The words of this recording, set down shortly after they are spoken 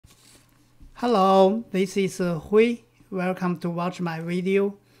Hello, this is Hui. Welcome to watch my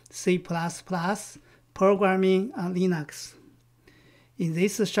video, C++ Programming on Linux. In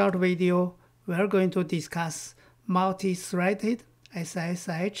this short video, we are going to discuss multi-threaded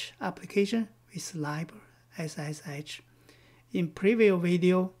SSH application with libssh SSH. In previous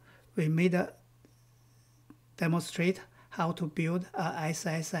video, we made a demonstrate how to build a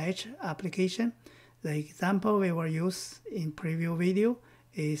SSH application. The example we will use in previous video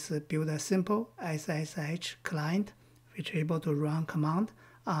is build a simple SSH client which is able to run command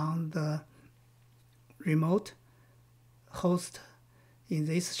on the remote host. In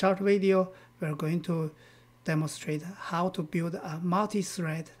this short video, we are going to demonstrate how to build a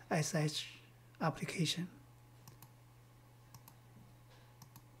multi-thread SSH application.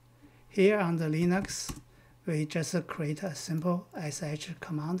 Here on the Linux, we just create a simple sh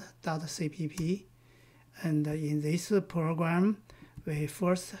command .cpp, and in this program, we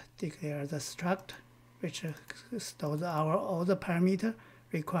first declare the struct, which stores all the parameters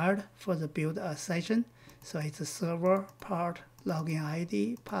required for the build a session. So it's a server, part, login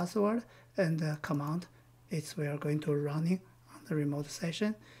ID, password, and the command we are going to running on the remote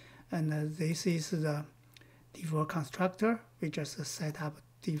session. And this is the default constructor. We just set up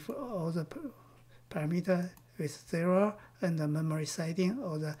all the parameter with 0 and the memory setting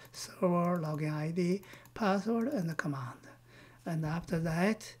of the server, login ID, password, and the command. And after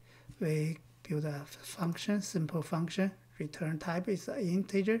that, we build a function, simple function. Return type is an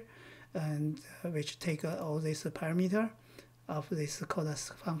integer, and which take all these parameter of this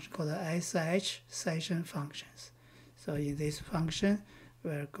function called SSH session functions. So in this function,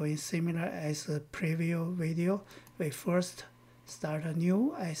 we're going similar as the previous video. We first start a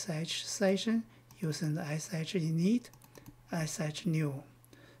new SSH session using the SSH init, SSH new.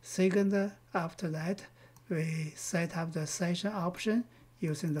 Second, after that, we set up the session option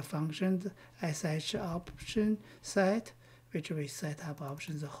using the function SSH option set, which we set up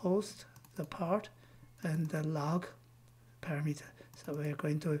options the host, the part, and the log parameter. So we're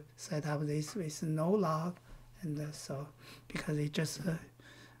going to set up this with no log, and so because it's just a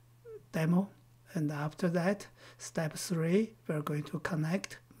demo. And after that, step 3, we're going to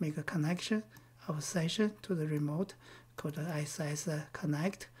make a connection of a session to the remote called SS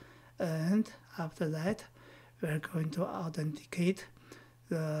connect, and after that, we're going to authenticate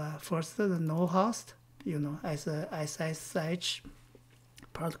the no host. You know, as a SSH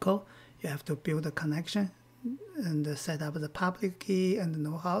protocol, you have to build a connection and set up the public key and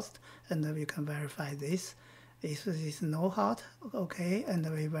no host, and then we can verify this. If this is no host, okay,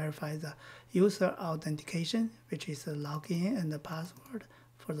 and we verify the user authentication, which is the login and the password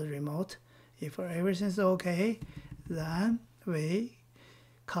for the remote. If everything's okay, then we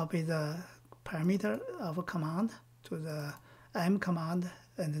copy the parameter of a command to the m command,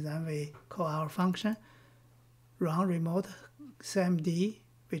 and then we call our function run remote cmd,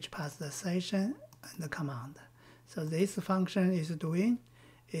 which pass the session and the command. So this function is doing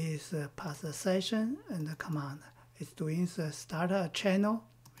is pass the session and the command. It's doing the start a channel,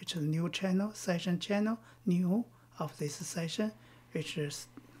 which is new channel, session channel, new of this session, which is,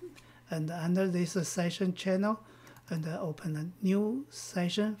 and under this session channel, and open a new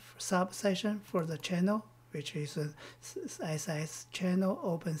session, sub session for the channel, which is a SS channel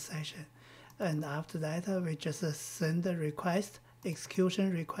open session. And after that, we just send the request,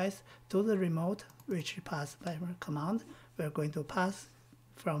 execution request to the remote, which pass by command. We're going to pass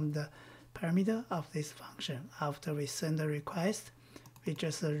from the parameter of this function. After we send the request, we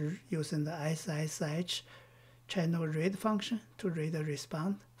just using the SSH channel read function to read the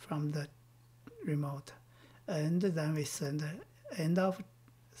response from the remote. And then we send the end of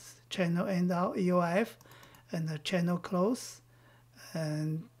channel end of EOF and the channel close,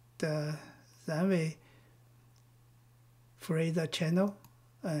 and then we free the channel,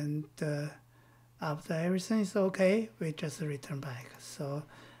 and after everything is okay, we just return back. So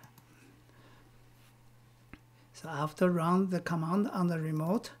after run the command on the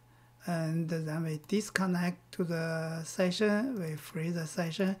remote, and then we disconnect to the session, we free the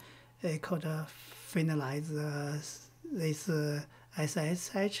session, it could finalize this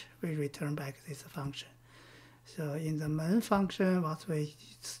SSH, we return back this function. So in the main function, what we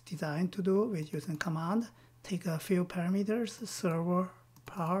designed to do, we're using command, take a few parameters, server,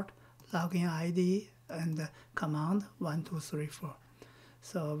 part, login ID, and command 1, 2, 3, 4.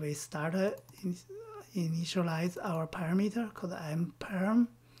 So we started initialize our parameter called mparm,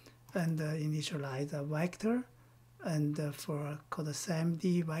 and initialize a vector, and for called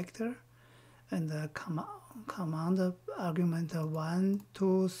cmd vector, and the command argument 1,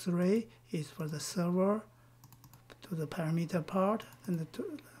 2, 3 is for the server to the parameter part, and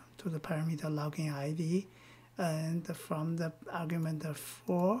to the parameter login ID, and from the argument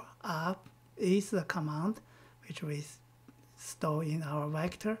 4 up is the command which we store in our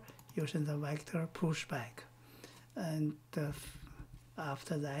vector using the vector pushback. And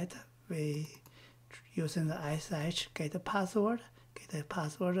after that, we using the SSH get a password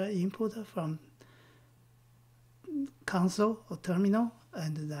input from console or terminal,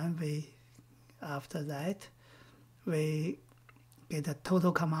 and then after that we get a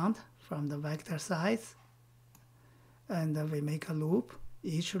total command from the vector size, and we make a loop.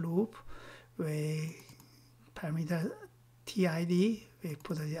 Each loop we parameter TID, we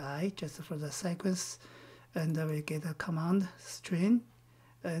put the I just for the sequence, and we get a command string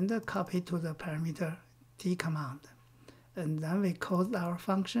and copy to the parameter T command, and then we code our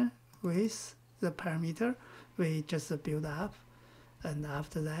function with the parameter we just build up, and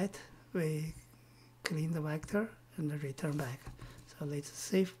after that we clean the vector and return back. So let's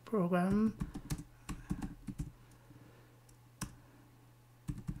save program,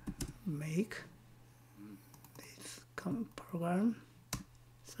 make this program.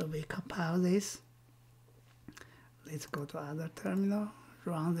 So we compile this. Let's go to other terminal,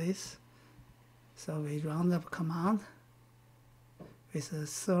 run this. So we run the command with the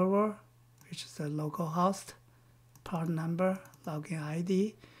server, which is the local host, port number, login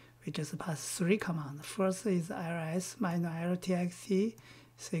ID. We just pass 3 commands. First is ls -l_txt.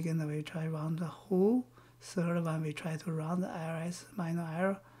 Second, we try run the who. Third one, we try to run the ls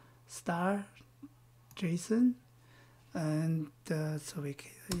 -l star JSON. And so we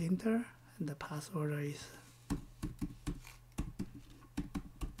enter, and the password is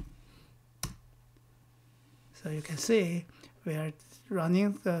so you can see we are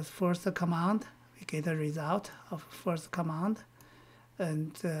running the first command. We get a result of first command,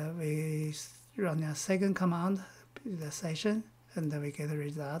 and we run a second command, the session, and we get a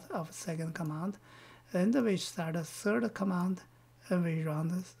result of second command, and we start a third command, and we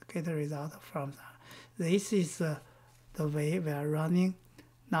get a result from that. This is the way we are running,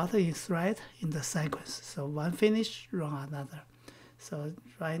 not in thread, in the sequence. So one finish, run another. So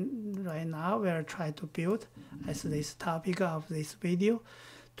right now we are trying to build, as this topic of this video,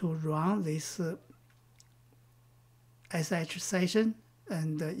 to run this SSH session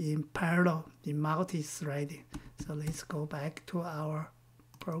and in parallel, in multi-threading. So let's go back to our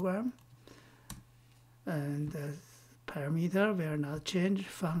program, and parameter will not change,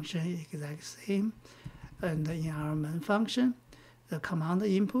 function exact same, and in our main function, the command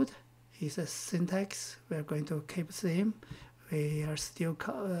input is a syntax. We are going to keep same. We are still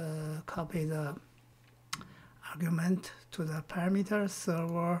copy the argument to the parameter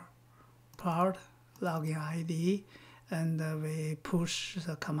server part login ID, and we push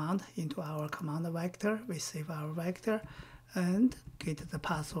the command into our command vector. We save our vector and get the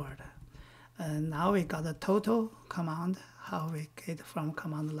password. And now we got a total command, how we get from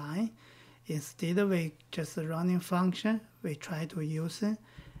command line. Instead of we just running function, we try to use it.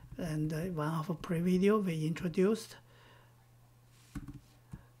 And one of the pre-video we introduced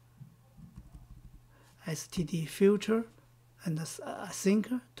std filter and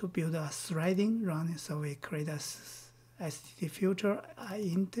async to build a threading running. So we create a std filter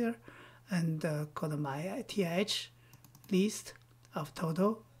enter and called my th list of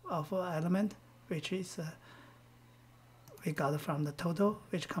total of element, which is we got from the total,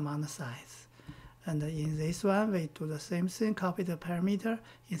 which command size. And in this one, we do the same thing, copy the parameter.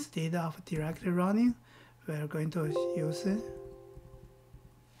 Instead of directly running, we are going to use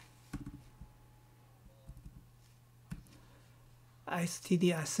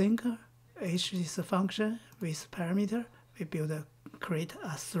std async. H is a function with parameter. We create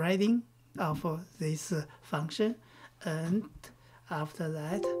a threading of this function, and after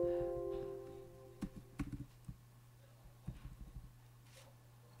that,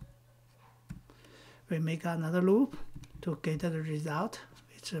 we make another loop to get the result,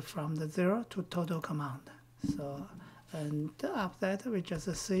 which is from the 0 to total command. So, and after that, we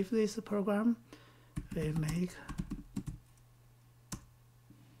just save this program. We make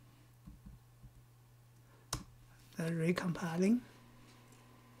the recompiling.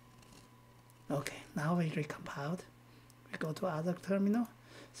 Okay, now we recompiled. We go to other terminal.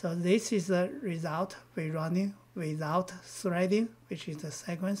 So this is the result we running without threading, which is the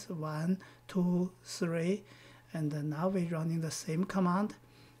sequence 1, 2, 3, and now we're running the same command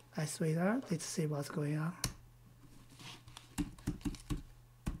as we are. Let's see what's going on.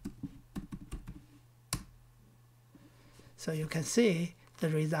 So you can see the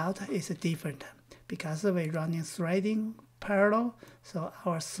result is different because we're running threading parallel. So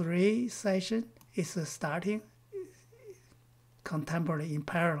our 3 session is starting contemporary in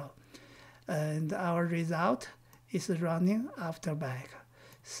parallel. And our result is running after back.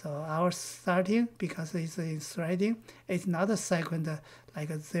 So our starting, because it's in threading, it's not a sequence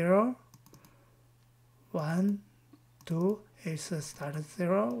like 0, 1, 2, it's start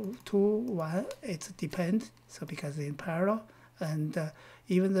 0, 2, 1, it depends. So because it's in parallel, and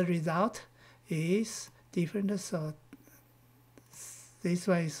even the result is different. So this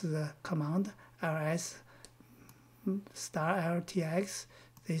one is the command ls star ltx.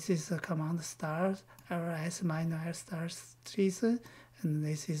 This is the command star ls minus l star treason, and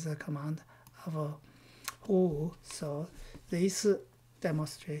this is the command of who. So this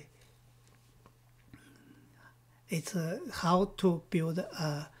demonstrate it's how to build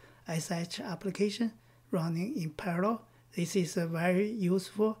a SSH application running in parallel. This is very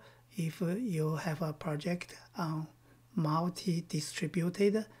useful if you have a project on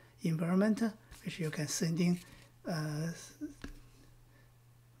multi-distributed environment, which you can send in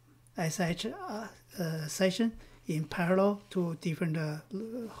SSH session in parallel to different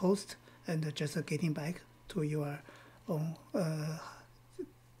hosts, and just getting back to your own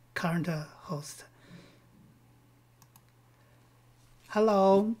current host.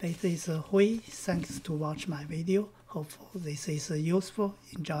 Hello, this is Hui. Thanks to watch my video. Hopefully this is useful,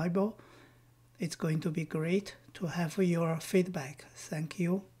 enjoyable. It's going to be great to have your feedback. Thank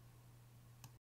you.